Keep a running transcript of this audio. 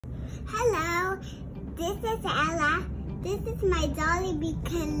This is Ella. This is my Jollibee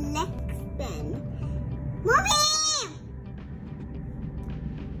collection. Mommy!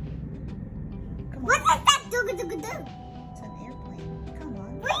 What is that? It's an airplane. Come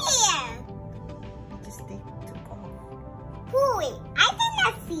on. Where? They took off. Wait, I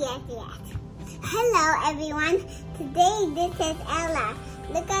cannot see it yet. Hello everyone. Today this is Ella.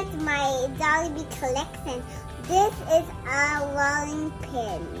 Look at my Jollibee collection. This is a rolling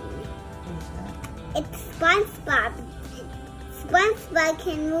pin. It's Spongebob. Spongebob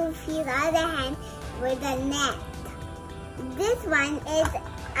can move his other hand with a net. This one is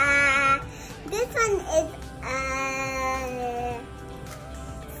a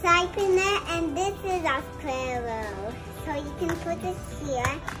cycler, and this is a squirrel. So you can put it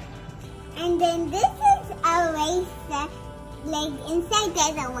here. And then this is a racer. Like inside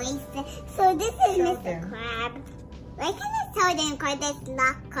there's a racer. So this is Mr. Crab. I cannot show them because it's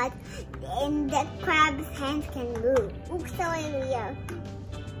locked because the crab's hands can move. Oops, sorry, Leo.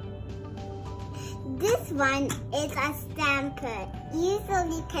 This one is a stamper.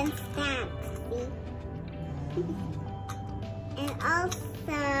 Usually can stamp, see? And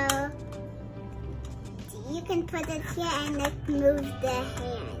also, you can put it here and it moves the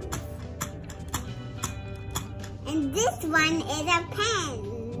hands. And this one is a pen.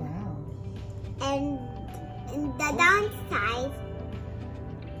 Wow. And the downside,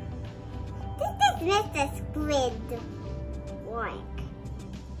 this is Mr. Squid work.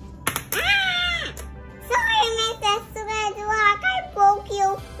 Ah! Sorry, Mr. Squid work. I broke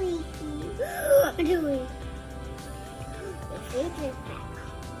your feet. Your feet is back.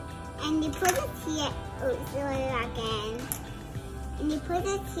 And you put it here. Oh, sorry again. And you put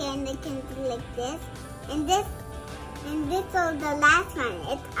it here and it can do like this. And this is the last one.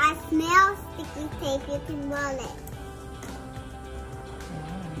 It's a small sticky tape. You can roll it.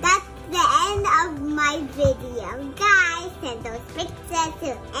 That's the end of my video. Guys, send those pictures to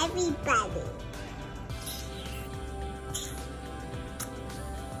everybody.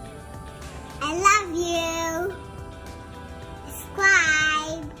 I love you.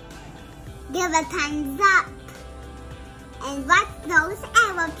 Subscribe. Give a thumbs up. And watch those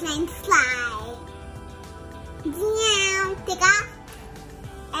airplanes fly. Meow, take off.